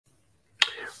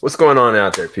What's going on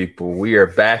out there, people? We are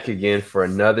back again for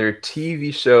another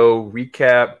TV show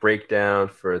recap breakdown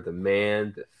for The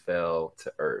Man That Fell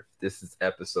to Earth. This is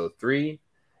episode 3,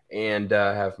 and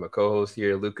I have my co-host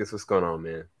here, Lucas. What's going on,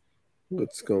 man?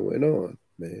 What's going on,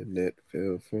 man? That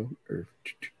fell from Earth.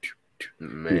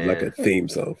 Man, Need like a theme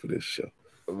song for this show.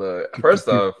 Look, first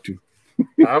off,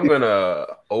 I'm gonna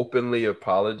openly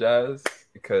apologize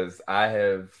because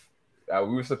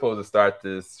we were supposed to start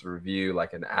this review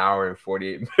like an hour and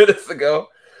 48 minutes ago.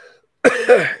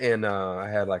 And I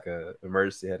had like an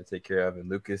emergency I had to take care of. And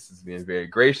Lucas is being very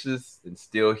gracious and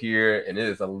still here. And it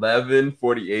is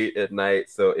 11:48 at night.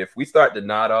 So if we start to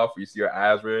nod off or you see your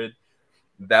eyes red,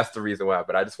 that's the reason why.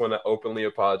 But I just want to openly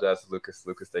apologize to Lucas.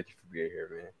 Lucas, thank you for being here,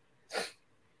 man.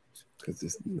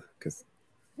 Because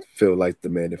feel like the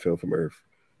man that fell from Earth.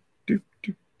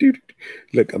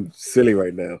 Look, I'm silly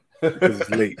right now because it's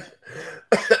late.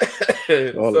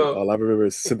 All I remember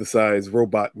is synthesized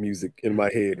robot music in my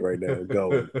head right now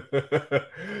going.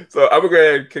 So I'm gonna go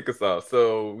ahead and kick us off.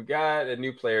 So we got a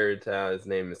new player in town. His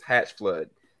name is Hatch Flood.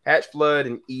 Hatch Flood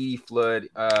and Edie Flood,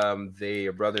 they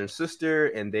are brother and sister,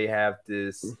 and they have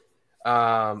this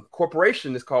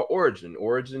corporation that's called Origin.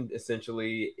 Origin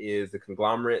essentially is the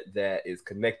conglomerate that is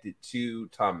connected to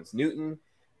Thomas Newton,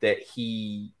 that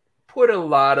he put a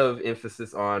lot of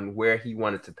emphasis on where he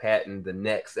wanted to patent the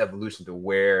next evolution to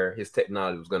where his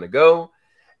technology was going to go.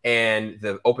 And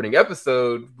the opening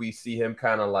episode, we see him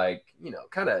kind of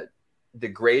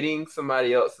degrading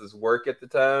somebody else's work at the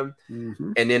time.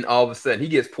 Mm-hmm. And then all of a sudden he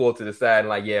gets pulled to the side and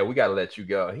like, yeah, we got to let you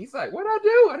go. And he's like, what'd I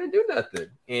do? I didn't do nothing.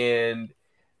 And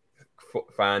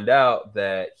find out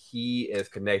that he is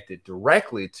connected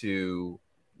directly to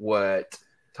what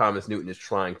Thomas Newton is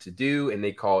trying to do, and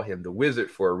they call him the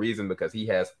Wizard for a reason, because he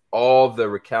has all the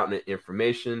recounted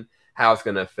information, how it's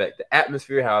going to affect the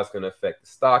atmosphere, how it's going to affect the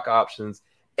stock options.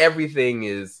 Everything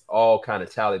is all kind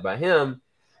of tallied by him,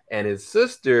 and his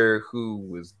sister, who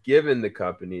was given the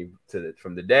company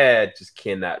from the dad, just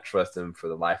cannot trust him for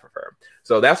the life of her.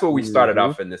 So that's where we started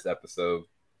off in this episode.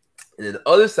 And then the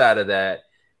other side of that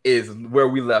is where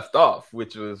we left off,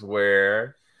 which was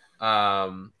where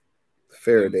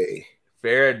Faraday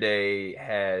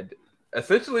had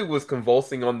essentially was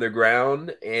convulsing on the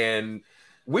ground, and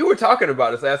we were talking about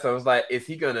this last time. I was like, is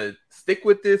he gonna stick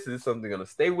with this? Is something gonna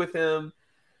stay with him?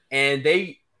 And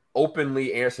they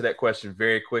openly answer that question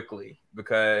very quickly,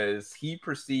 because he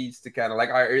proceeds to kind of like,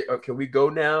 all right, can we go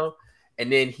now?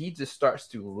 And then he just starts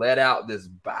to let out this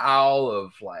bowl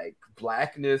of like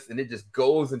blackness, and it just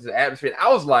goes into the atmosphere. And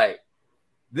I was like,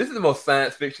 this is the most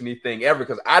science fiction-y thing ever,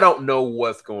 because I don't know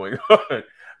what's going on.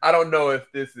 I don't know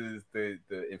if this is the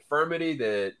infirmity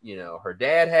that, her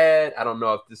dad had. I don't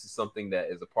know if this is something that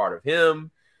is a part of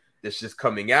him that's just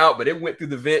coming out, but it went through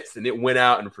the vents and it went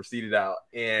out and proceeded out.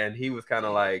 And he was kind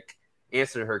of like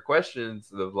answering her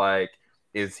questions of like,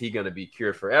 is he going to be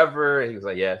cured forever? And he was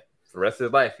like, yeah, for the rest of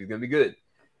his life, he's going to be good.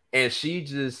 And she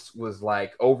just was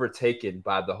like overtaken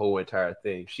by the whole entire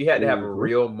thing. She had to have a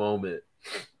real moment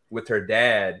with her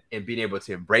dad and being able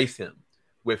to embrace him,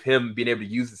 with him being able to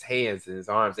use his hands and his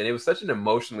arms. And it was such an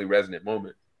emotionally resonant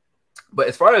moment. But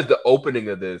as far as the opening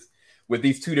of this, with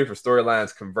these two different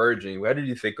storylines converging, what did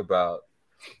you think about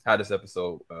how this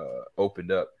episode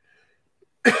opened up?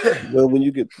 Well, when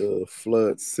you get the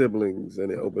Flood siblings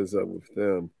and it opens up with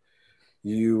them,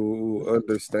 you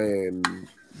understand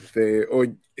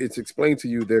it's explained to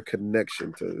you their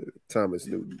connection to Thomas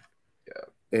Newton.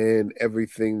 And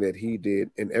everything that he did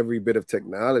and every bit of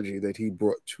technology that he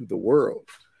brought to the world.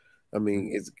 I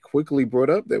mean, it's quickly brought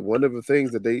up that one of the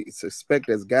things that they suspect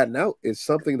has gotten out is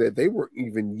something that they weren't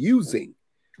even using.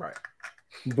 Right.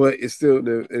 But it's still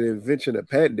an invention, a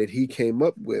patent that he came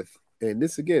up with. And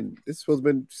this was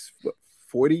been, what,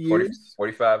 40 years?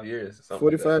 45 years.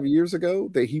 45 years ago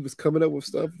that he was coming up with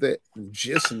stuff that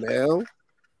just now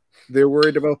they're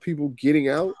worried about people getting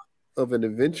out of an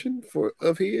invention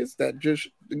of his. That just,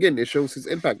 again, it shows his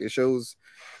impact. It shows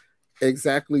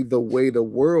exactly the way the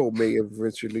world may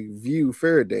eventually view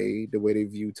Faraday, the way they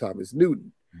view Thomas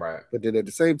Newton. Right. But then at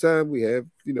the same time, we have,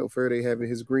 Faraday having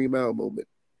his Green Mile moment.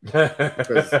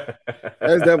 Because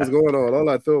as that was going on, all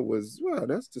I thought was, wow,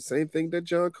 that's the same thing that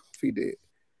John Coffey did.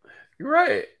 You're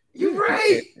right. You're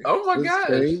right. Oh my gosh.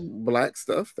 Same black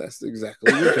stuff. That's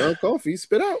exactly what John Coffey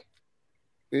spit out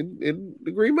in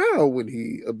the Green Mile when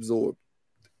he absorbed,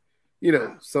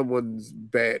 someone's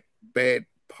bad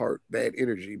part, bad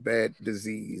energy, bad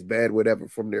disease, bad whatever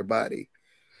from their body.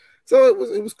 So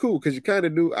it was cool because I kind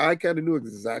of knew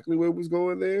exactly where it was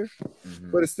going there,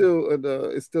 but it's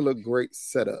still a great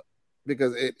setup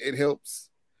because it helps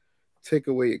take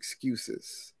away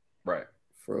excuses, right,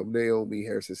 from Naomi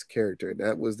Harris's character, and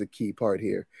that was the key part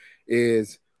here,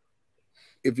 is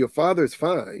if your father's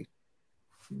fine,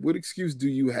 what excuse do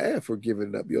you have for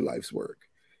giving up your life's work?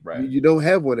 Right. You don't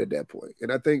have one at that point.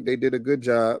 And I think they did a good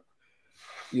job,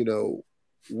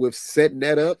 with setting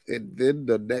that up, and then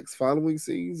the next following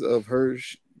scenes of her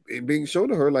being shown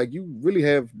to her, like, you really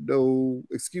have no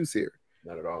excuse here.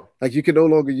 Not at all. Like, you can no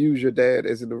longer use your dad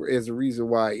as a reason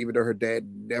why, even though her dad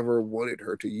never wanted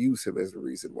her to use him as the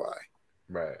reason why.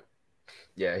 Right.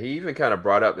 Yeah, he even kind of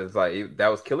brought up it's like that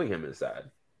was killing him inside.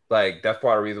 Like that's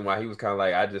part of the reason why he was kind of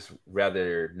like, I just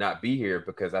rather not be here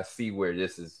because I see where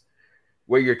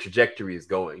your trajectory is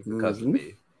going because of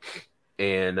me.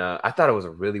 And I thought it was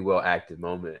a really well acted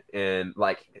moment. And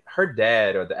like her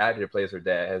dad, or the actor that plays her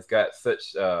dad, has got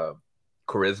such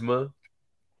charisma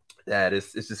that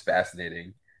it's just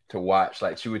fascinating to watch.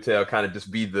 Like Chiwetel kind of just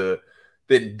be the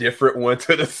different one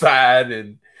to the side,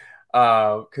 and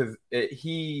because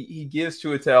he gives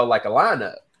Chiwetel like a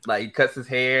lineup, like he cuts his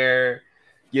hair,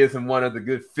 gives him one of the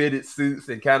good fitted suits,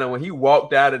 and kind of when he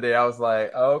walked out of there, I was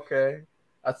like, oh, okay,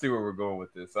 I see where we're going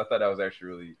with this. So I thought that was actually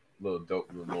really little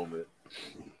dope little moment.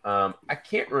 I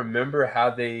can't remember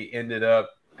how they ended up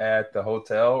at the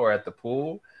hotel or at the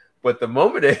pool, but the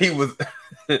moment that he was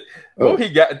when he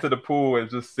got into the pool and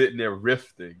just sitting there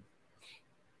riffing,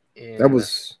 and that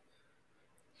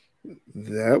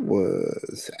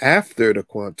was after the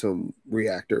quantum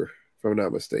reactor, if I'm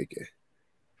not mistaken.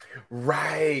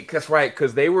 Right, that's right,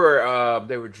 because they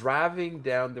were driving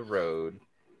down the road.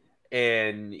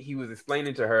 And he was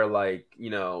explaining to her, like,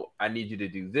 I need you to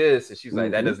do this. And she's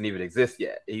like, that doesn't even exist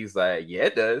yet. And he's like, yeah,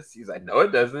 it does. He's like, no,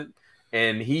 it doesn't.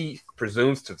 And he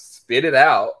presumes to spit it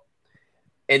out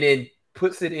and then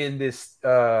puts it in this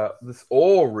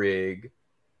oil rig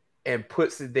and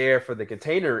puts it there for the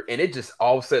container. And it just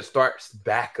all of a sudden starts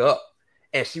back up.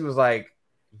 And she was like,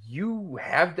 you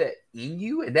have that in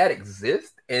you and that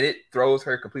exists? And it throws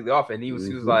her completely off. And he was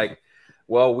like,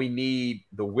 well, we need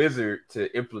the wizard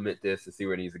to implement this to see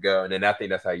where it needs to go. And then I think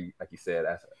that's how like you said,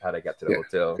 that's how they got to the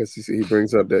hotel. Because he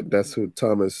brings up that's who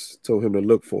Thomas told him to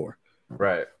look for.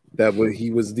 Right.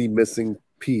 He was the missing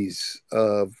piece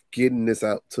of getting this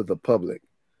out to the public.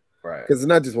 Right. Because it's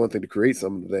not just one thing to create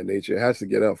something of that nature. It has to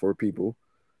get out for people.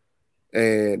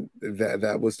 And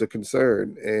that was the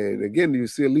concern. And again, you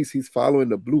see, at least he's following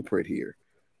the blueprint here.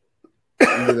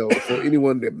 For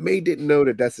anyone that didn't know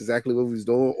that that's exactly what he was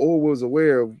doing, or was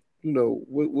aware of,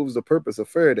 what was the purpose of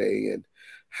Faraday and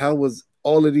how was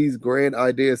all of these grand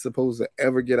ideas supposed to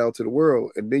ever get out to the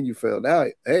world. And then you found out,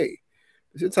 hey,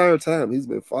 this entire time he's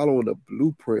been following the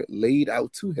blueprint laid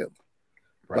out to him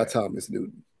by Thomas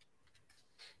Newton.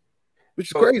 Which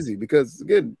is crazy because,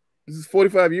 again, this is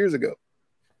 45 years ago.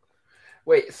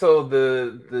 Wait, so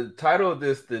the title of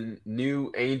this, The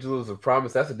New Angels of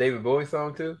Promise, that's a David Bowie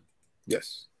song too?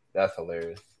 Yes. That's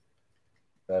hilarious.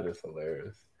 That is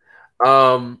hilarious.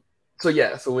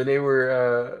 So when they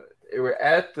were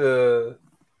at the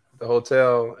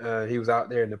hotel, he was out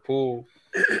there in the pool.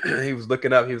 He was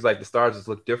looking up. He was like, the stars just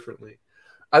look differently.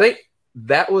 I think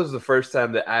that was the first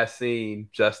time that I seen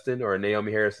Justin, or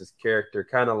Naomi Harris's character,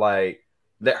 kind of like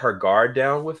let her guard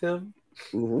down with him,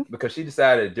 because she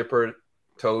decided to dip her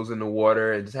toes in the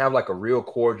water and just have like a real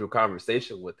cordial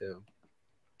conversation with him.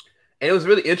 And it was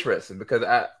really interesting because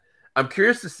I'm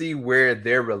curious to see where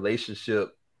their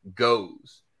relationship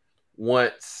goes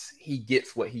once he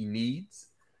gets what he needs,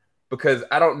 because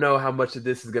I don't know how much of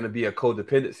this is going to be a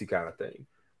codependency kind of thing.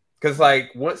 Because like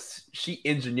once she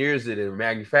engineers it and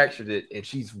manufactured it and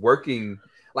she's working,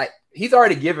 like he's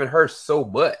already given her so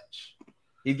much.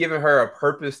 He's given her a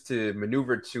purpose to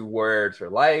maneuver towards her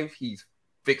life. He's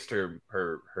fixed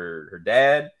her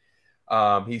dad.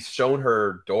 He's shown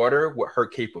her daughter what her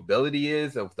capability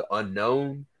is of the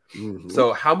unknown.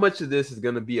 So how much of this is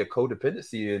going to be a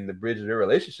codependency in the bridge of their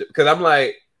relationship? Because I'm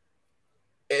like,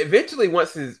 eventually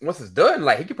once it's done,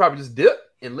 like he could probably just dip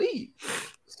and leave.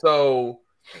 So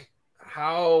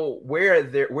where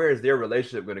is their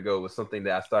relationship going to go was something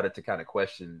that I started to kind of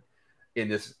question in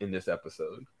this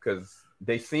episode, because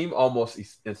they seem almost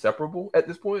inseparable at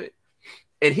this point.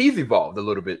 And he's evolved a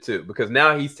little bit too, because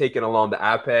now he's taking along the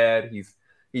iPad.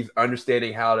 He's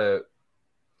understanding how to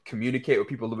communicate with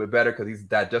people a little bit better because he's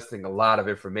digesting a lot of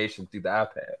information through the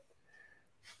iPad.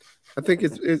 I think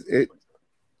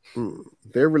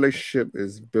their relationship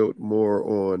is built more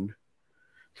on,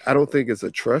 I don't think it's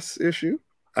a trust issue.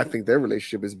 I think their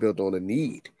relationship is built on a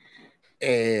need.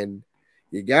 And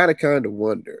you got to kind of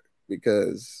wonder,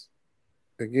 because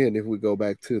again, if we go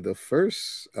back to the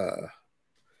first,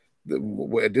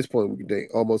 at this point, they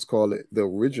almost call it the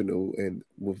original, and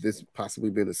with this possibly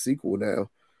being a sequel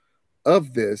now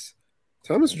of this,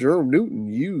 Thomas Jerome Newton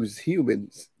used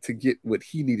humans to get what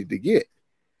he needed to get.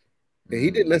 And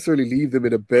he didn't necessarily leave them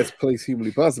in the best place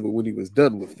humanly possible when he was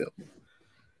done with them.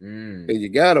 And you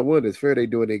gotta wonder, is Faraday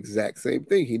doing the exact same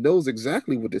thing? He knows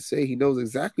exactly what to say. He knows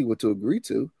exactly what to agree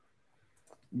to.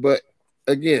 But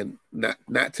again,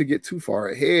 not to get too far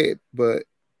ahead, but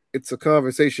it's a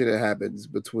conversation that happens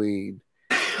between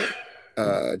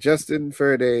Justin,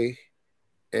 Faraday,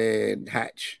 and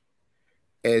Hatch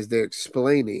as they're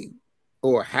explaining,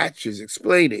 or Hatch is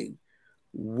explaining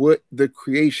what the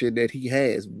creation that he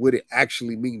has, what it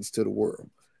actually means to the world.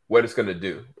 What it's going to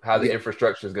do, how the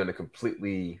infrastructure is going to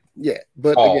completely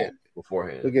but fall again,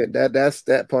 beforehand. Again, that's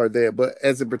that part there. But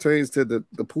as it pertains to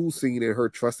the pool scene and her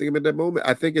trusting him at that moment,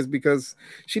 I think it's because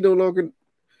she no longer,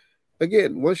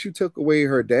 again, once you took away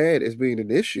her dad as being an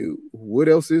issue, what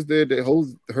else is there that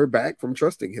holds her back from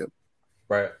trusting him?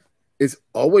 Right. It's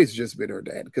always just been her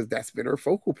dad, because that's been her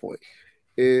focal point,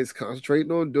 is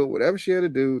concentrating on doing whatever she had to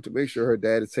do to make sure her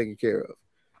dad is taken care of.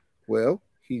 Well,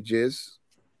 he just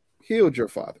healed your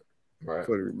father for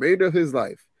the remainder of his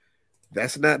life.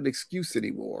 That's not an excuse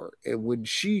anymore. And when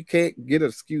she can't get an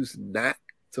excuse not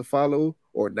to follow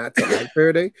or not to like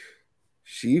Faraday,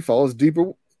 she falls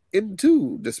deeper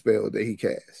into the spell that he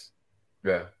casts.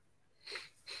 Yeah.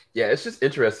 Yeah, it's just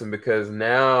interesting because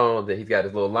now that he's got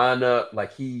his little lineup,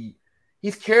 like he's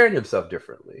carrying himself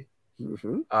differently.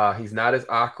 He's not as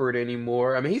awkward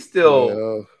anymore. I mean, he's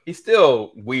still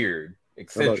weird,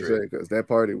 eccentric. Because that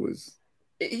party was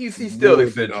he's still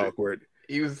eccentric. Awkward.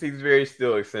 He's very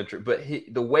still eccentric, but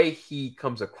the way he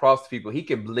comes across to people, he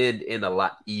can blend in a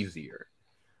lot easier.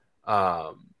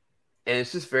 And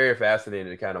it's just very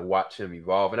fascinating to kind of watch him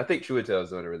evolve. And I think True Intel is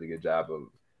doing a really good job of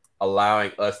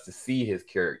allowing us to see his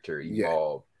character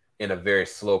evolve in a very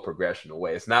slow progressional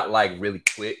way. It's not like really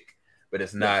quick, but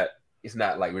it's not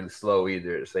like really slow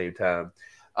either at the same time.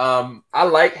 I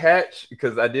like Hatch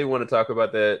because I did want to talk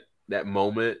about that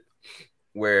moment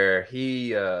where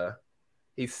he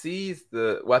sees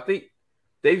I think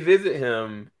they visit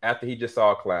him after he just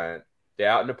saw a client. They're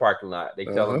out in the parking lot. They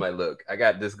tell him, like, look, I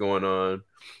got this going on.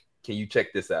 Can you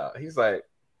check this out? He's like,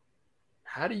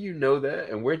 how do you know that?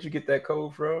 And where'd you get that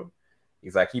code from?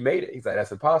 He's like, he made it. He's like,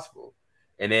 that's impossible.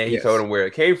 And then he told him where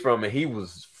it came from, and he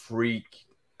was freaked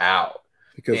out.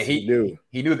 Because he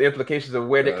knew the implications of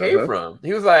where it came from.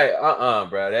 He was like,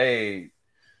 bro, they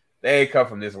ain't come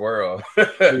from this world.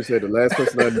 He said the last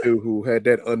person I knew who had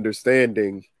that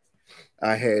understanding,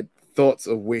 I had thoughts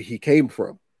of where he came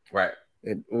from. Right.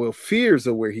 And fears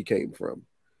of where he came from.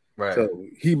 Right. So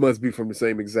he must be from the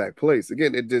same exact place.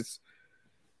 Again,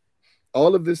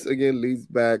 all of this again leads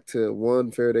back to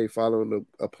one, Faraday following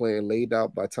a plan laid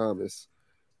out by Thomas.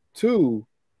 Two,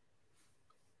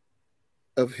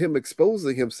 of him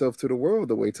exposing himself to the world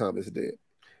the way Thomas did.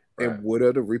 Right. And what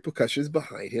are the repercussions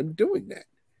behind him doing that?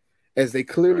 As they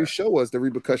clearly show us the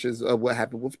repercussions of what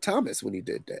happened with Thomas when he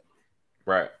did that.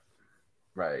 Right.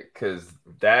 Right. Because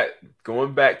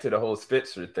going back to the whole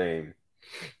Spencer thing,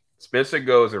 Spencer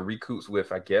goes and recoups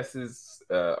with, I guess,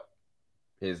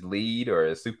 his lead or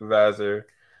his supervisor.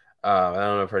 I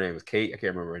don't know if her name was Kate. I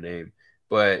can't remember her name.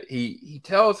 But he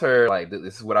tells her, like,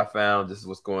 this is what I found. This is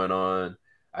what's going on.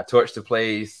 I torched the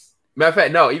place. Matter of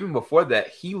fact, no, even before that,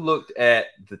 he looked at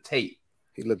the tape.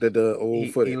 He looked at the old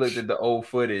footage. He looked at the old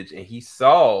footage, and he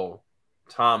saw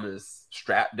Thomas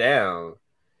strapped down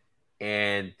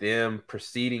and them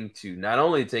proceeding to not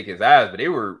only take his eyes, but they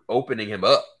were opening him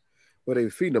up. Well, they were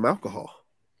feeding him alcohol.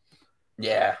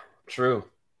 Yeah, true.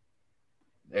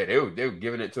 They were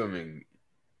giving it to him.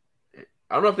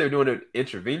 I don't know if they were doing it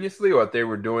intravenously or if they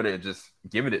were doing it and just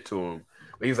giving it to him.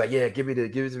 But he was like, yeah, give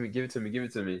it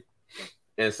to me.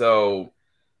 And so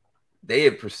they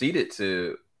had proceeded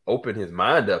to open his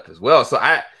mind up as well. So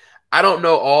I don't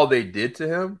know all they did to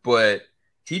him, but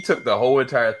he took the whole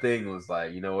entire thing and was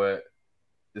like, you know what?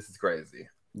 This is crazy.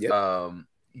 Yep.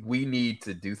 We need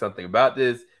to do something about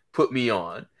this. Put me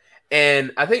on.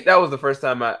 And I think that was the first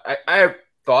time I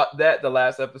thought that the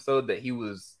last episode that he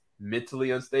was mentally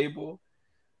unstable.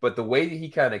 But the way that he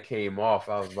kind of came off,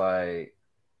 I was like,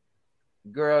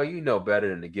 girl, you know better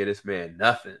than to get this man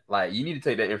nothing. Like, you need to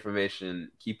take that information,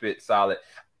 keep it solid.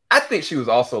 I think she was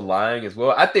also lying as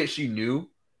well. I think she knew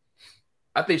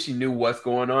what's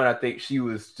going on. I think she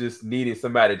was just needing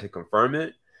somebody to confirm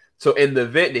it. So in the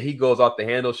event that he goes off the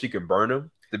handle, she could burn him,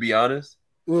 to be honest.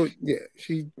 Well, yeah,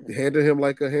 she handled him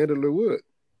like a handler would.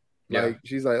 Like,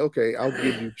 she's like, okay, I'll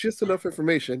give you just enough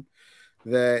information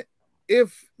that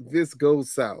if this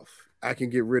goes south, I can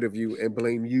get rid of you and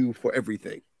blame you for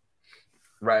everything.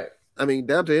 Right. I mean,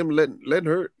 down to him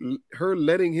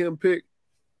letting him pick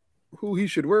who he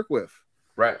should work with.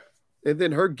 Right. And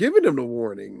then her giving him the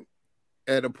warning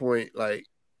at a point like,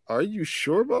 are you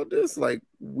sure about this? Like,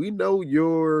 we know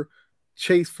your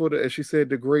chase for the, as she said,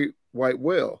 the great white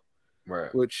whale.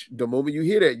 Right. Which the moment you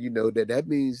hear that, you know that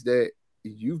means that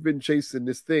you've been chasing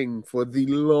this thing for the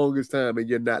longest time and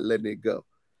you're not letting it go.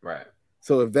 Right.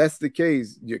 So if that's the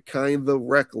case, you're kind of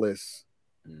reckless.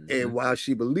 Mm-hmm. And while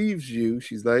she believes you,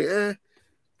 she's like,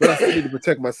 but I still need to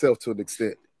protect myself to an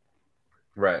extent.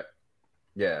 Right.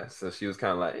 Yeah. So she was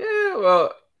kind of like, yeah,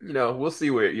 well, we'll see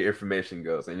where your information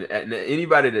goes. And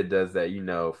anybody that does that,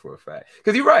 for a fact.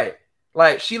 Because you're right.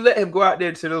 Like, she let him go out there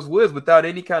into those woods without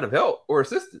any kind of help or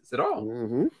assistance at all.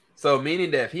 Mm-hmm. So,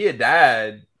 meaning that if he had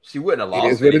died, she wouldn't have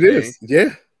lost anything. It is what it is.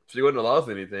 Yeah. She wouldn't have lost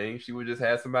anything. She would just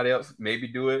have somebody else maybe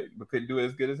do it, but couldn't do it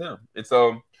as good as him. And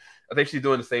so, I think she's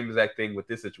doing the same exact thing with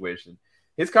this situation.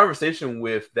 His conversation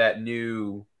with that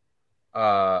new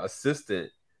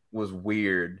assistant was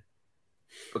weird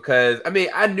because,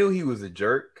 I knew he was a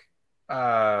jerk.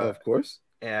 Of course.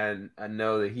 And I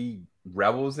know that he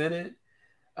revels in it.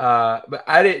 But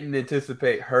I didn't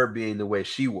anticipate her being the way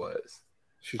she was.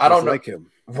 I don't like know.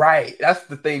 him. Right. That's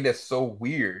the thing that's so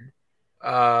weird.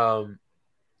 And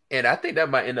I think that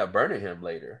might end up burning him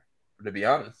later, to be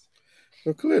honest.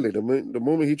 Well, clearly, the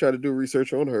moment he tried to do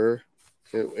research on her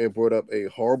and brought up a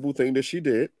horrible thing that she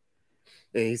did,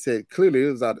 and he said clearly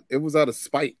it was out of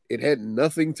spite. It had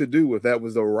nothing to do with that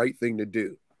was the right thing to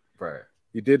do. Right.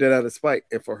 You did that out of spite.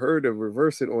 And for her to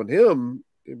reverse it on him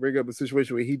and bring up a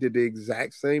situation where he did the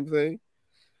exact same thing,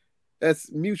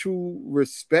 that's mutual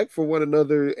respect for one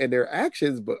another and their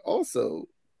actions, but also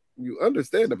you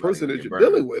understand the person that you're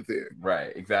dealing with here.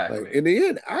 Right, exactly. Like, in the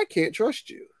end, I can't trust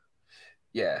you.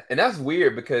 Yeah, and that's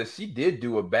weird because she did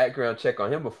do a background check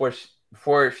on him before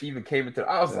she even came into.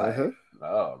 I was like,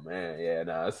 oh man, yeah,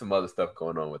 there's some other stuff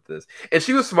going on with this. And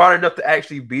she was smart enough to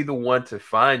actually be the one to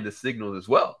find the signals as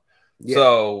well. Yeah.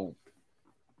 So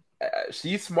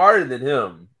she's smarter than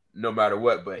him, no matter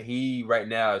what. But he right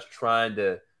now is trying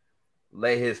to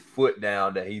lay his foot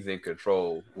down that he's in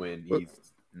control when he's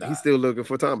not. He's still looking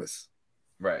for Thomas.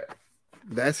 Right.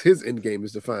 That's his end game,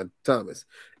 is to find Thomas.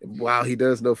 And while he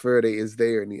does know Faraday is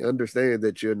there and he understands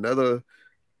that you're another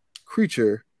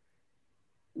creature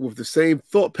with the same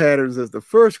thought patterns as the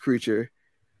first creature,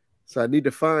 so I need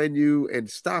to find you and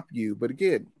stop you. But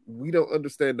again, we don't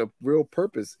understand the real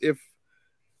purpose. If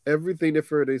everything that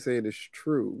Faraday's saying is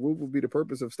true, what would be the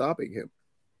purpose of stopping him?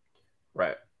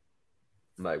 Right.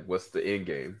 Like, what's the end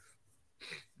game?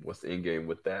 What's the end game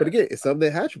with that? But again, it's something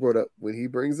that Hatch brought up when he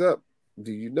brings up,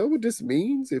 do you know what this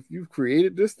means if you've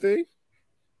created this thing?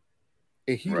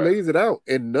 And he lays it out,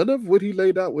 and none of what he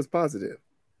laid out was positive.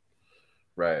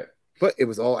 Right. But it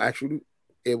was all actual,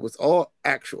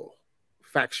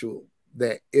 factual,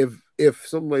 that if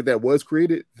something like that was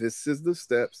created, this is the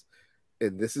steps,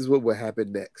 and this is what will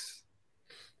happen next.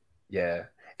 Yeah.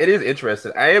 It is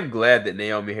interesting. I am glad that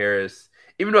Naomi Harris,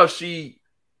 even though she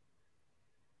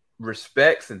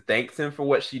respects and thanks him for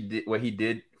what he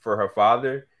did for her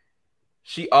father,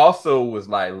 she also was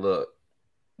like, look,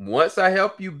 once I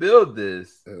help you build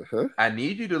this, I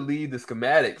need you to leave the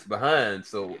schematics behind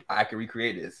so I can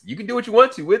recreate this. You can do what you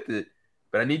want to with it,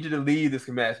 but I need you to leave the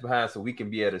schematics behind so we can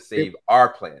be able to save our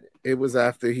planet. It was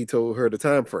after he told her the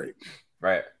time frame.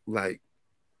 Right. Like,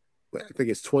 I think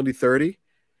it's 2030.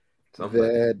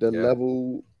 That the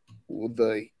level,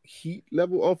 the heat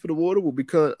level off of the water will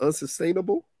become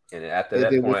unsustainable. And after that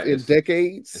point, within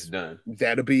decades, it's done.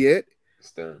 That'll be it.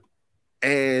 It's done.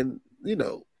 And,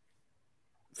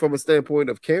 from a standpoint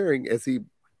of caring, as he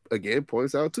again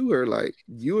points out to her, like,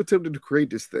 you attempted to create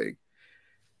this thing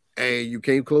and you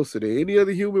came closer to any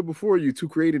other human before you to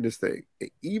creating this thing. And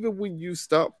even when you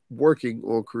stopped working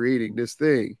on creating this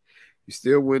thing, you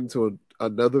still went into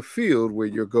another field where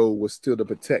your goal was still to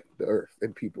protect the earth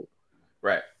and people.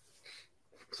 Right.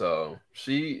 So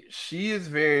she is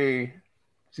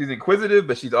she's inquisitive,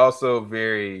 but she's also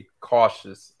very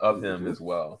cautious of him as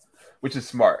well, which is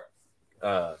smart.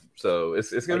 So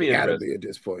it's gonna be interesting. Gotta be at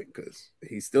this point because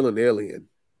he's still an alien,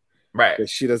 right? That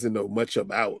she doesn't know much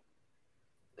about.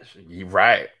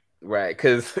 Right.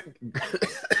 Because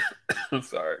I'm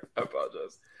sorry, I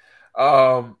apologize.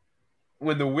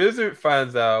 When the wizard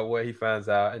finds out what he finds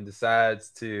out and decides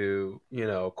to,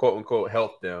 quote unquote,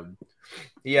 help them,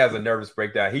 he has a nervous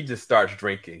breakdown. He just starts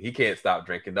drinking. He can't stop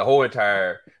drinking. The whole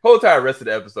entire rest of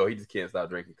the episode, he just can't stop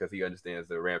drinking because he understands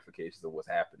the ramifications of what's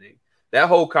happening. That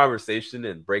whole conversation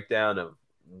and breakdown of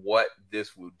what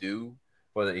this will do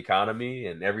for the economy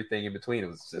and everything in between, it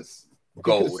was just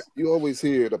gold. Because you always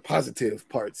hear the positive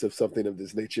parts of something of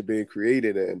this nature being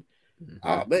created, and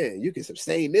oh man, you can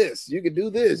sustain this, you can do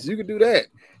this, you can do that.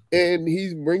 And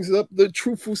he brings up the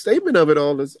truthful statement of it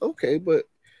all is okay, but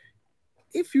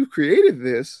if you created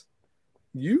this,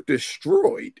 you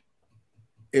destroyed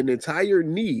an entire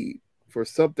need for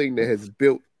something that has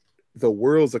built the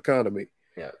world's economy.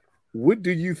 Yeah. What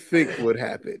do you think would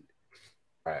happen?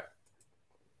 Right.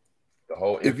 The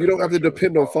whole if you don't have to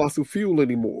depend on fossil fuel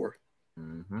anymore,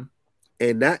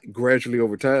 and not gradually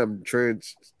over time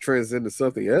trans into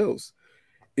something else.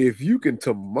 If you can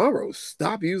tomorrow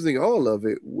stop using all of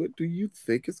it, what do you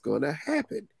think is going to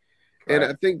happen? Right. And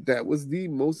I think that was the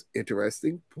most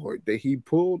interesting part that he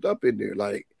pulled up in there.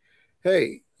 Like,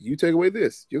 hey, you take away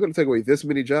this, you're going to take away this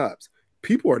many jobs.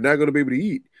 People are not going to be able to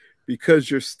eat because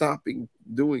you're stopping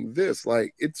doing this.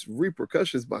 Like, it's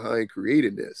repercussions behind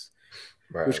creating this,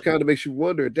 right. Which kind of makes you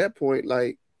wonder at that point,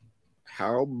 like,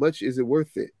 how much is it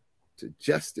worth it to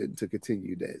Justin to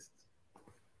continue this?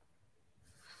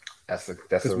 That's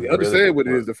a we understand what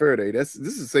it is to Faraday. This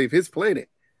is to save his planet.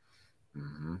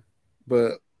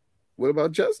 But what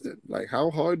about Justin? Like, how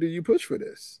hard do you push for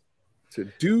this to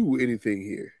do anything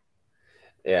here?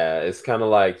 Yeah, it's kind of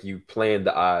like you playing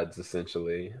the odds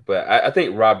essentially. But I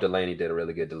think Rob Delaney did a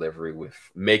really good delivery with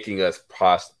making us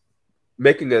process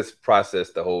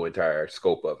the whole entire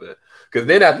scope of it. Because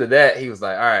then after that, he was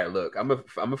like, "All right, look, I'm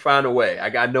gonna find a way.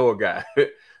 I know a guy."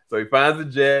 So he finds a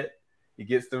jet. He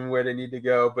gets them where they need to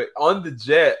go. But on the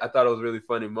jet, I thought it was a really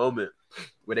funny moment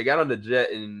when they got on the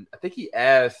jet, and I think he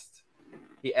asked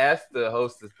the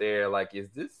hostess there, like,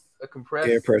 "Is this a compressed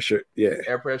air pressure? Yeah,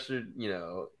 air pressure, you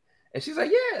know?" And she's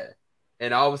like, "Yeah."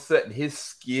 And all of a sudden, his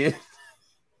skin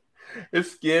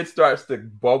starts to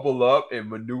bubble up and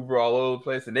maneuver all over the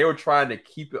place. And they were trying to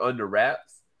keep it under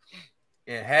wraps.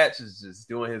 And Hatch is just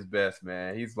doing his best,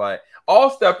 man. He's like all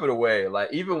stepping away.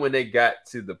 Like, even when they got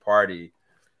to the party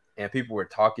and people were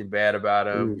talking bad about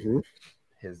him,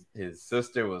 his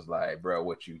sister was like, "Bro,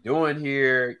 what you doing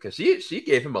here?" Because she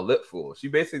gave him a lip full. She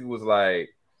basically was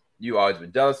like, "You always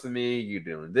been jealous of me. You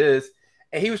doing this."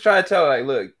 And he was trying to tell her, like,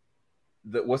 "Look,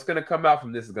 what's going to come out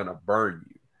from this is going to burn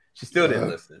you." She still didn't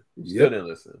listen. Still didn't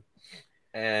listen.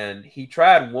 And he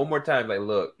tried one more time, like,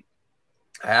 "Look,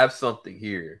 I have something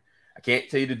here. I can't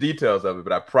tell you the details of it,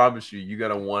 but I promise you, you're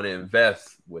going to want to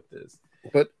invest with this."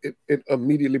 But it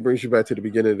immediately brings you back to the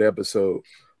beginning of the episode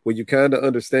where you kind of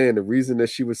understand the reason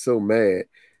that she was so mad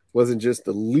wasn't just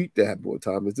the leak that happened with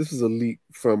Thomas. This was a leak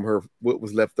from her, what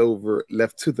was left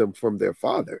to them from their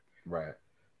father. Right.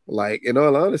 Like, in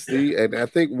all honesty, and I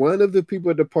think one of the people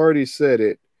at the party said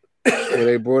it when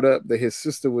they brought up that his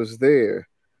sister was there.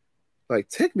 Like,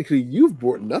 technically, you've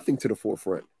brought nothing to the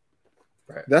forefront.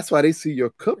 Right. That's why they see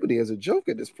your company as a joke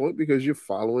at this point, because you're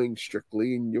following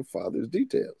strictly in your father's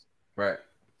details. Right.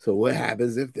 So what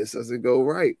happens if this doesn't go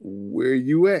right? Where are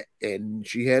you at? And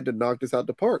she had to knock this out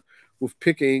the park with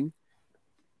picking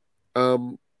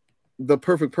the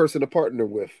perfect person to partner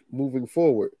with moving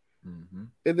forward. And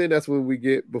then that's when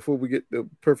before we get the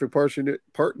perfect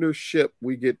partnership,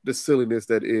 we get the silliness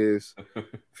that is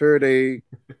Faraday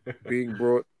being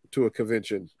brought to a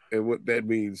convention and what that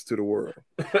means to the world.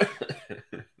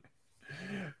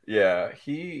 Yeah,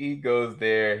 he goes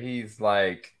there. He's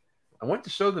like, "I want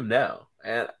to show them now."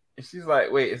 And she's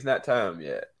like, "Wait, it's not time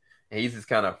yet." And he's just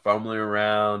kind of fumbling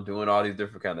around, doing all these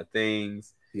different kind of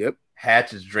things. Yep.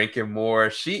 Hatch is drinking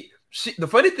more. The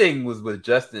funny thing was with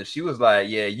Justin, she was like,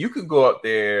 "Yeah, you can go up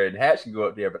there and Hatch can go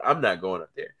up there, but I'm not going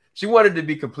up there." She wanted to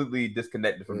be completely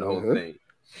disconnected from the whole thing.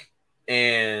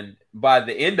 And by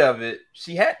the end of it,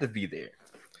 she had to be there.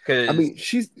 I mean,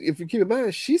 if you keep in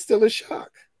mind, she's still in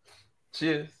shock. She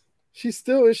is. She's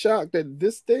still in shock that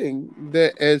this thing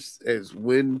that as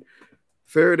when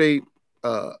Faraday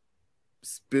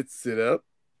spits it out.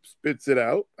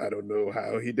 I don't know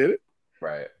how he did it.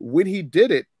 Right. When he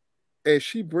did it, and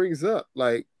she brings up,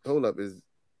 like, "Hold up, is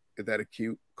that a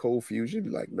cute cold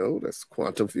fusion?" Like, "No, that's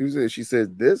quantum fusion." And she says,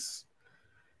 "This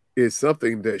is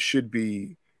something that should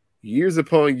be years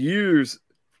upon years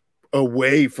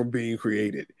away from being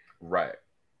created." Right.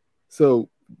 So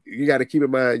you got to keep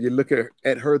in mind, you're looking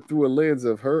at her through a lens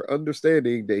of her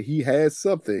understanding that he has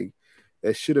something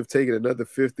that should have taken another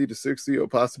 50 to 60 or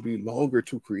possibly longer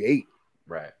to create.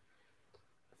 Right.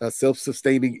 A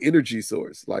self-sustaining energy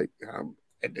source. Like,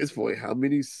 at this point, how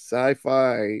many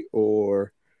sci-fi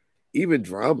or even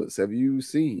dramas have you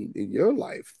seen in your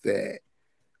life that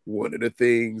one of the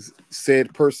things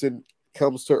said person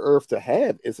comes to Earth to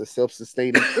have is a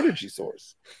self-sustaining energy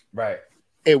source? Right.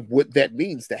 And what that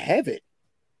means to have it.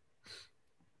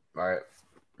 Right.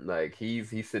 Like, he's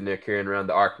sitting there carrying around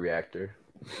the arc reactor.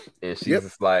 And she's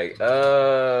just like,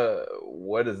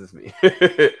 what does this mean?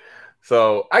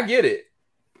 So I get it.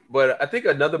 But I think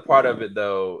another part of it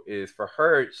though is for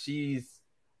her, she's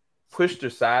pushed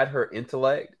aside her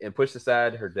intellect and pushed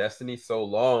aside her destiny so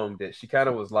long that she kind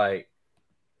of was like,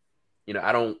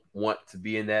 I don't want to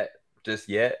be in that just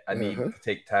yet. I need to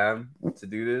take time to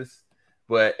do this.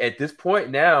 But at this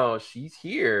point now, she's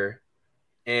here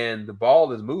and the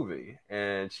ball is moving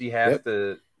and she has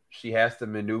to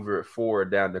maneuver it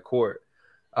forward down the court.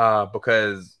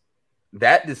 Because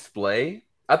that display,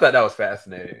 I thought that was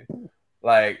fascinating.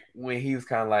 Like when he was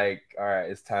kind of like, all right,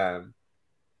 it's time.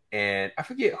 And I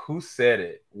forget who said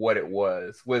it, what it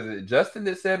was. Was it Justin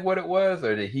that said what it was,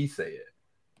 or did he say it?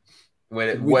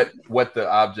 What the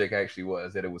object actually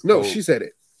was, that it was she said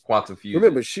it. Quantum fusion.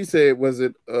 Remember, she said, was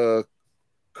it a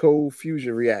cold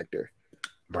fusion reactor?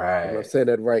 Right. If I'm saying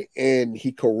that right. And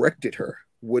he corrected her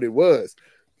what it was.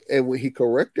 And when he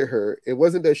corrected her, it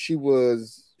wasn't that she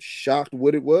was shocked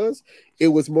what it was. It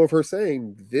was more of her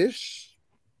saying, this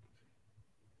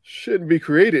shouldn't be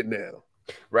created now.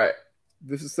 Right.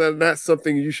 This is not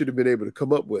something you should have been able to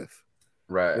come up with.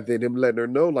 Right. And then him letting her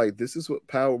know, like, this is what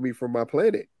powered me from my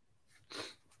planet.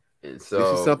 And so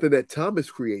this is something that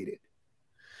Thomas created.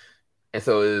 And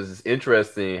so it was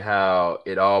interesting how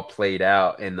it all played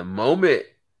out. And the moment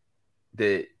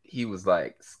that he was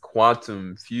like,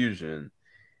 quantum fusion,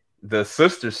 the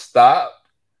sister stopped.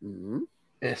 Mm-hmm.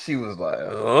 And she was like,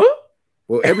 huh?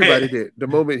 Well, everybody did. The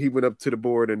moment he went up to the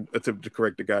board and attempted to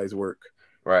correct the guy's work.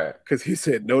 Right. Because he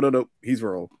said, no, he's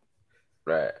wrong.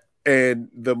 Right. And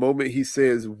the moment he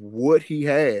says what he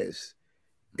has,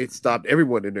 it stopped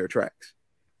everyone in their tracks.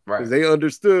 Right. Because they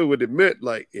understood what it meant.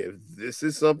 Like, if this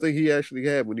is something he actually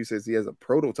had, when he says he has a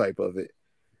prototype of it,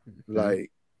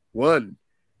 like, one,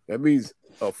 that means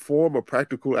a form of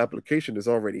practical application has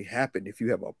already happened if you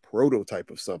have a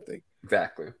prototype of something.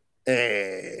 Exactly.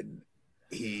 And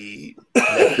he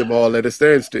left them all at a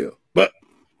standstill. But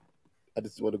I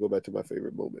just want to go back to my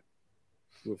favorite moment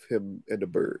with him and the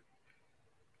bird.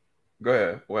 Go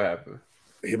ahead. What happened?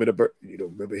 Him and the bird. You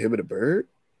don't remember him and the bird?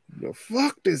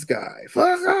 Fuck this guy.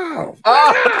 Fuck off.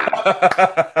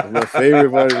 That's my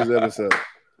favorite part of this episode.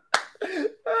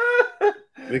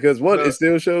 Because one, it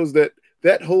still shows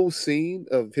that whole scene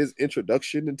of his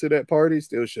introduction into that party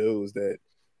still shows that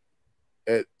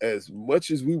as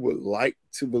much as we would like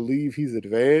to believe he's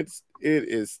advanced, it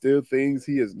is still things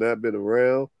he has not been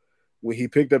around. When he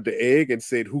picked up the egg and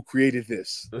said, "Who created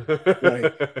this?"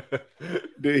 Like,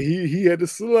 he had the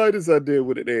slightest idea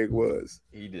what an egg was.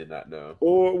 He did not know,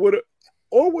 or what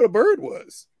a bird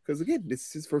was. Because again, this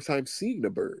is his first time seeing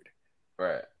a bird.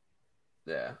 Right.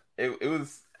 Yeah. It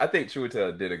was. I think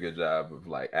Chiwetel did a good job of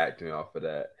like acting off of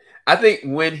that. I think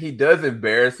when he does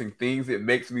embarrassing things, it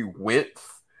makes me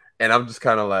wince, and I'm just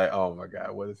kind of like, "Oh my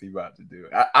god, what is he about to do?"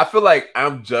 I feel like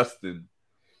I'm Justin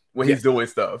when he's doing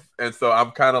stuff. And so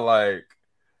I'm kind of like,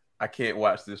 I can't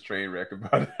watch this train wreck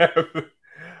about it.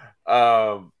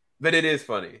 But it is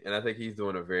funny. And I think he's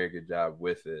doing a very good job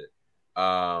with it.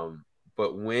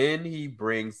 But when he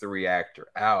brings the reactor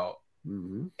out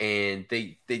and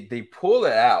they pull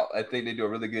it out, I think they do a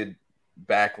really good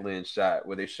backlens shot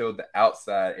where they showed the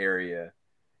outside area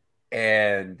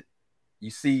and you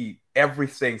see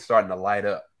everything starting to light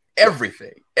up.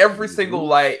 Every single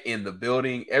light in the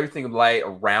building, everything light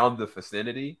around the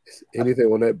vicinity, anything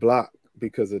on that block,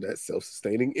 because of that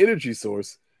self-sustaining energy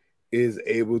source, is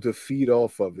able to feed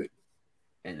off of it.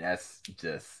 And that's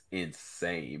just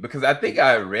insane. Because I think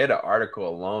I read an article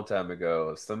a long time ago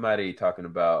of somebody talking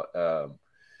about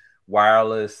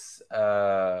wireless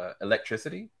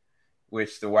electricity,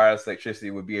 which the wireless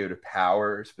electricity would be able to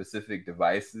power specific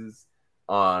devices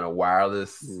on a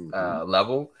wireless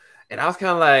level. And I was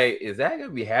kind of like, is that going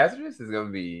to be hazardous? Is it going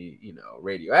to be,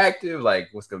 radioactive? Like,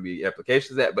 what's going to be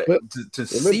applications of that? But to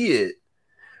see it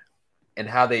and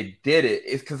how they did it,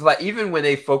 it's because, like, even when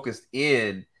they focused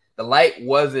in, the light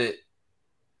wasn't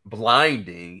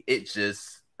blinding. It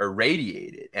just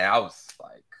irradiated. And I was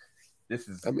like, this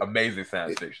is amazing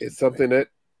science fiction. It's something that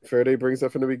Faraday brings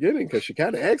up in the beginning because she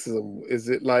kind of asks him, is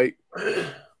it, like,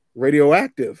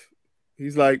 radioactive?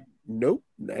 He's like, nope,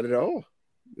 not at all.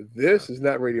 This is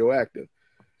not radioactive.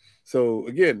 So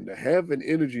again, to have an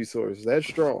energy source that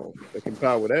strong that can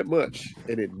power that much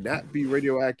and it not be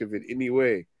radioactive in any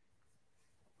way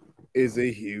is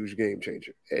a huge game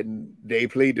changer. And they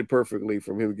played it perfectly,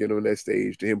 from him getting on that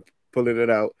stage to him pulling it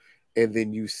out. And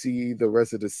then you see the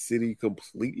rest of the city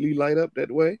completely light up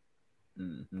that way.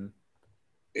 Mm-hmm.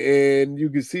 And you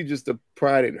can see just the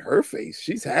pride in her face.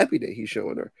 She's happy that he's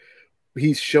showing her.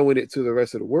 He's showing it to the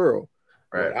rest of the world.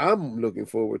 Right. What I'm looking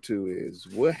forward to is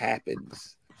what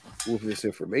happens with this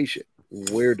information.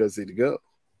 Where does it go?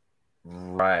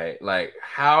 Right. Like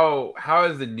how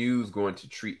is the news going to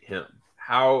treat him?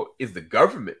 How is the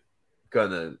government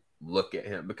gonna look at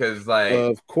him? Because like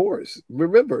Of course.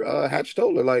 Remember, Hatch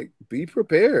told her, like, be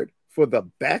prepared for the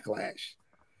backlash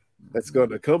that's going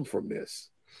to come from this.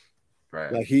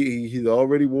 right, Like, he's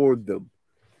already warned them.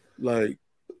 Like,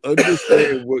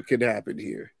 understand what can happen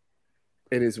here.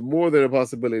 And it's more than a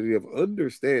possibility of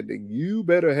understanding. You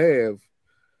better have,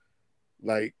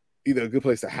 like, either a good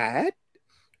place to hide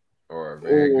or a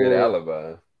very good or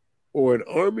alibi. an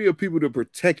army of people to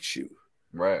protect you.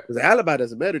 Right. Because the alibi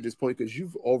doesn't matter at this point because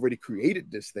you've already created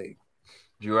this thing.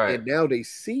 You're right. And now they've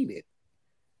seen it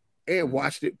and Mhm.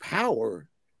 watched it power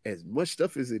as much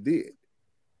stuff as it did.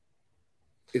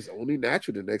 It's only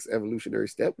natural the next evolutionary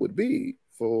step would be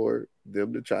for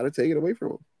them to try to take it away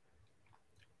from him.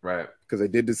 Right. Because they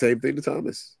did the same thing to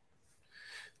Thomas.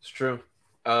 It's true.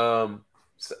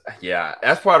 So, yeah,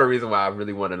 that's part of the reason why I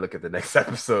really want to look at the next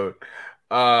episode.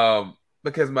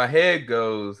 Because my head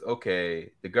goes,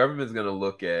 okay, the government's gonna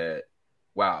look at,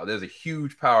 wow, there's a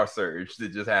huge power surge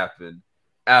that just happened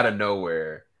out of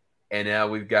nowhere. And now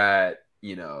we've got,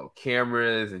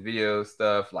 cameras and video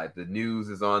stuff, like the news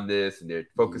is on this and they're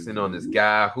focusing on this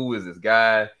guy. Who is this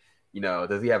guy?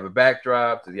 Does he have a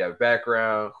backdrop? Does he have a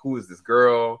background? Who is this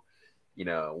girl?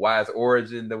 Why is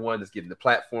Origin the one that's getting the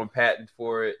platform patent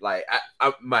for it? Like,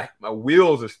 my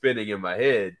wheels are spinning in my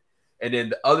head. And then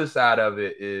the other side of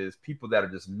it is people that are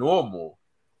just normal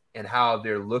and how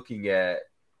they're looking at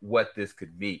what this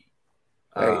could mean.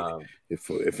 Hey,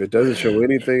 if it doesn't show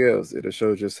anything else, it'll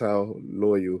show just how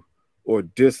loyal or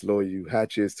disloyal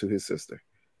Hatch is to his sister.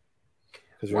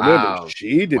 Because remember,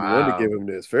 she didn't want to give him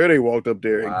this. Faraday walked up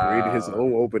there and created his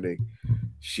own opening.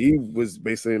 She was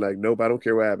basically like, nope, I don't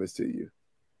care what happens to you.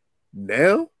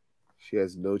 Now, she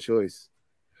has no choice.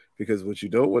 Because what you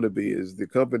don't want to be is the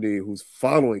company who's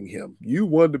following him. You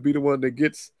want to be the one that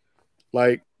gets,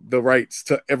 like, the rights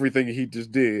to everything he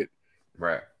just did.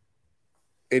 Right.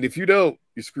 And if you don't,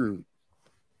 you're screwed.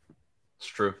 It's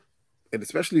true. And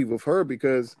especially with her,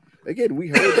 because, again, we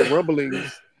heard the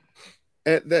rumblings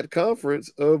at that conference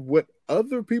of what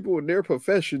other people in their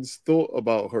professions thought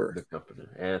about her. The company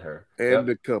and her. And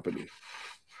the company.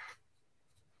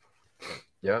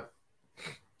 Yep.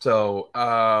 So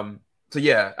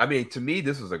yeah, I mean, to me,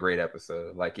 this was a great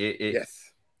episode. Like it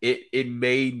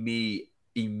made me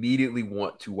immediately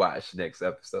want to watch the next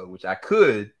episode, which I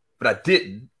could, but I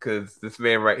didn't because this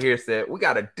man right here said we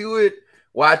got to do it,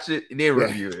 watch it, and then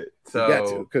review it. So you got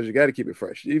to, because you got to keep it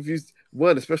fresh. If you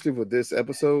especially with this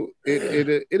episode,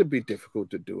 it'll be difficult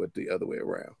to do it the other way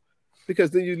around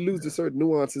because then you lose the certain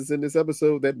nuances in this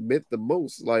episode that meant the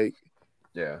most. Like,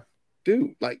 yeah,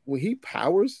 dude, like when he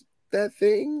powers that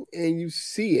thing and you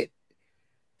see it,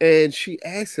 and she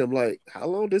asks him like, "How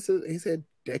long this is?" He said,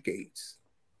 "Decades."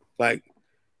 Like,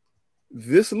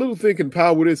 this little thing can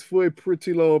power this for a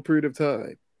pretty long period of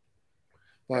time.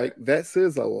 Like, that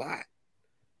says a lot.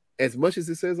 As much as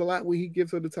it says a lot when he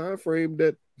gives her the time frame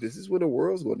that this is when the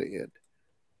world's going to end.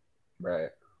 Right.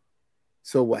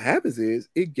 So what happens is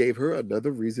it gave her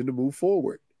another reason to move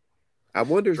forward. I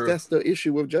wonder if that's the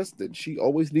issue with Justin. She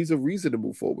always needs a reason to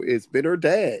move forward. It's been her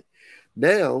dad.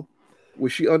 Now, when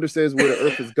she understands where the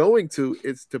Earth is going to,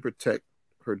 it's to protect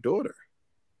her daughter.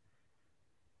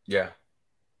 Yeah.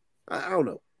 I don't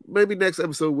know. Maybe next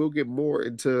episode we'll get more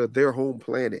into their home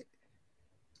planet.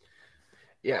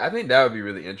 Yeah, I think that would be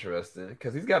really interesting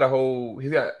because he's got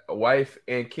a wife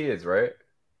and kids, right?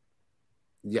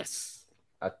 Yes.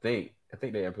 I think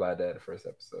they implied that in the first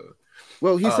episode.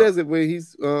 Well, he says it when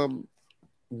he's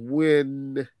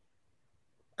when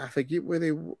I forget where they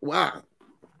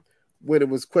when it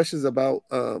was questions about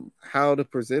how to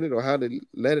present it or how to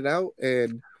let it out,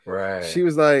 and she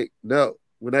was like, "No,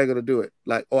 we're not gonna do it."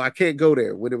 Like, "Oh, I can't go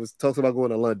there." When it was talks about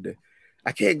going to London,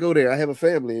 I can't go there. I have a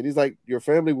family, and he's like, "Your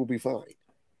family will be fine."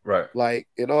 Right. Like,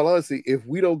 in all honesty, if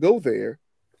we don't go there,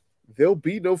 there'll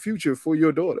be no future for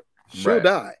your daughter. She'll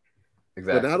die.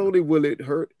 Exactly. But not only will it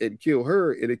hurt and kill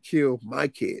her, it'll kill my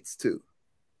kids too.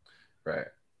 Right.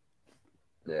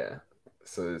 Yeah.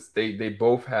 So they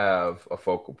both have a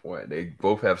focal point. They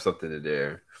both have something that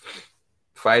they're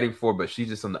fighting for, but she's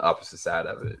just on the opposite side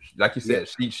of it. Like you said,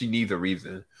 she needs a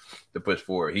reason to push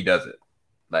forward. He doesn't.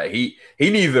 Like he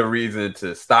needs a reason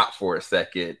to stop for a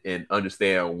second and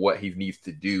understand what he needs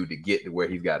to do to get to where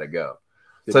he's got to go.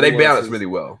 So they balance really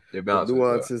well. They balance the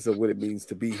nuances of what it means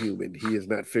to be human. He has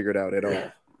not figured out at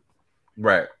all.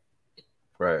 Right.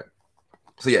 Right.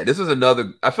 So yeah, this is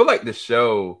another. I feel like the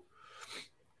show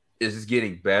is just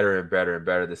getting better and better and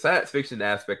better. The science fiction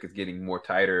aspect is getting more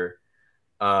tighter.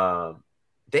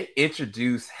 They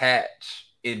introduced Hatch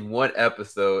in one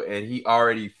episode, and he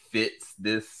already fits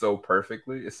this so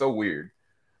perfectly. It's so weird.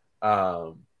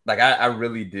 Like I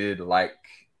really did like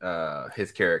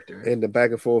his character and the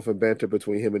back and forth and banter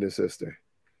between him and his sister.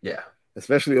 Yeah,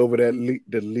 especially over that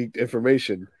the leaked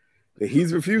information that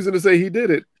he's refusing to say he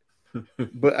did it.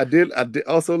 But I did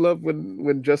also love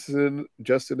when Justin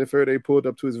and Faraday pulled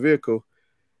up to his vehicle,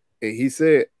 and he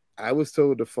said, "I was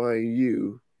told to find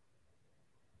you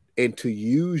and to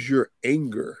use your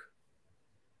anger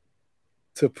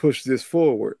to push this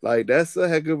forward." Like, that's a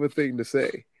heck of a thing to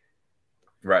say.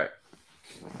 Right.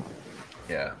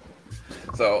 Yeah.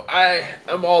 So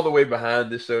I'm all the way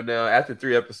behind this show now. After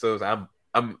 3 episodes, I'm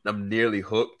nearly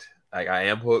hooked. Like, I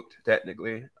am hooked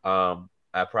technically. I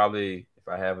probably, if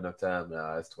I have enough time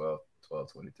now, it's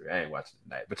 12:23. I ain't watching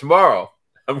tonight, but tomorrow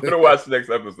I'm gonna watch the next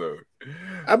episode.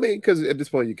 I mean, because at this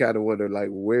point you kind of wonder, like,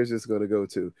 where's this gonna go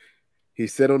to? He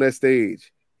sat on that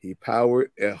stage. He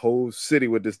powered a whole city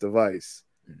with this device.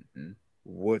 Mm-hmm.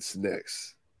 What's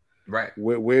next? Right.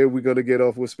 Where are we going to get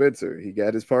off with Spencer? He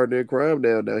got his partner in crime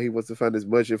now. Now he wants to find as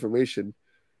much information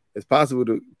as possible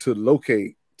to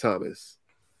locate Thomas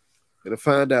and to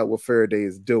find out what Faraday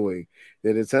is doing.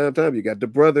 Then at the same time, you got the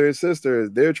brother and sister.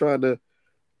 They're trying to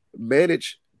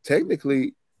manage,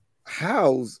 technically,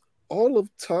 house all of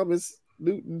Thomas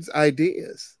Newton's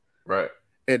ideas. Right.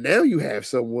 And now you have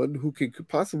someone who can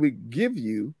possibly give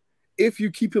you, if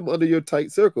you keep him under your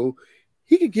tight circle,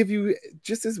 he could give you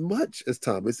just as much as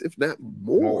Thomas, if not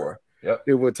more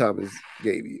than what Thomas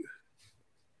gave you.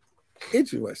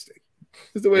 Interesting.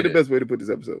 It's the best way to put this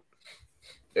episode.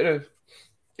 It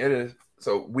is.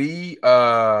 So we're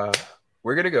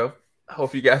gonna go. I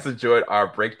hope you guys enjoyed our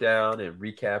breakdown and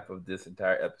recap of this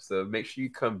entire episode. Make sure you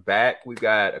come back. We've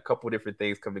got a couple different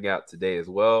things coming out today as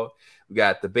well. We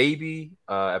got The Baby,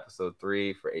 episode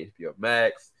 3 for HBO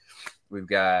Max. We've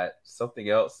got something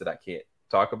else that I can't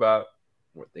talk about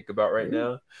or think about right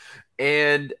now.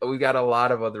 And we got a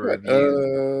lot of other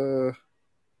reviews.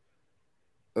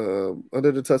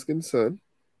 Under the Tuscan Sun.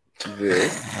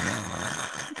 There's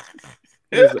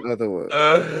the other one.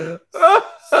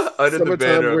 Under the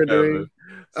banner rendering. of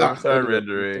heaven. Summertime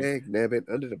rendering. Nabbit,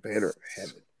 under the banner of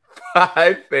heaven.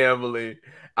 Hi, family.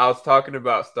 I was talking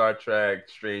about Star Trek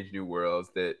Strange New Worlds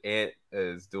that Ant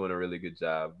is doing a really good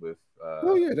job with.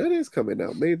 Oh, yeah, that is coming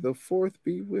out. May the 4th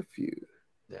be with you.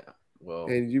 Yeah. Well,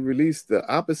 and you released the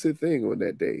opposite thing on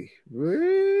that day.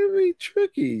 Very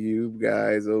tricky, you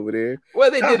guys over there.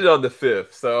 Well, they did it on the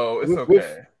 5th, so it's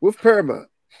okay. With Paramount.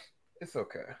 It's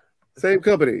okay. Same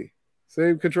company,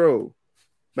 same control.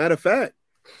 Matter of fact,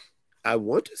 I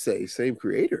want to say same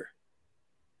creator.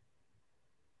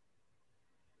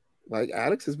 Like,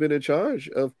 Alex has been in charge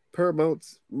of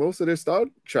Paramount's most of their Star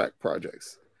Trek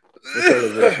projects for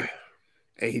television.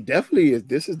 And he definitely is.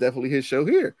 This is definitely his show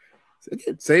here.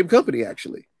 Again, same company,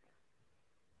 actually.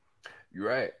 You're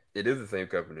right. It is the same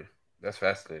company. That's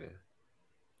fascinating.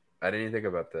 I didn't even think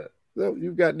about that. So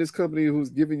you've got this company who's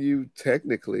giving you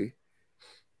technically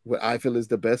what I feel is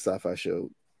the best sci-fi show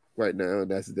right now,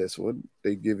 and that's this one.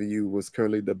 They're giving you what's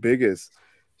currently the biggest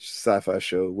sci-fi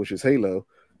show, which is Halo.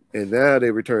 And now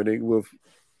they're returning with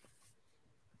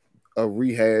a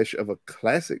rehash of a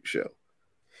classic show.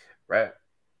 Right.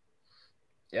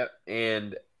 Yep.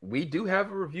 And we do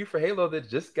have a review for Halo that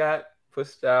just got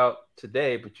pushed out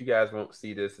today, but you guys won't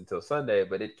see this until Sunday,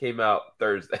 but it came out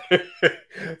Thursday.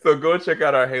 So go and check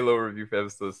out our Halo review for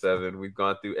episode 7. We've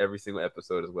gone through every single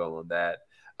episode as well on that.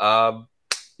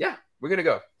 Yeah, we're going to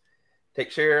go.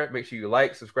 Take share. Make sure you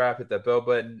like, subscribe, hit that bell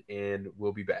button, and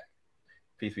we'll be back.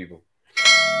 Peace, people.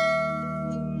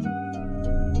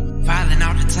 Filing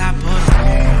out the top of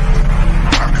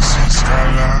I can see the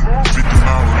skyline. 50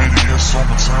 mile radius on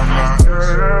my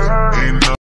timeline. Ain't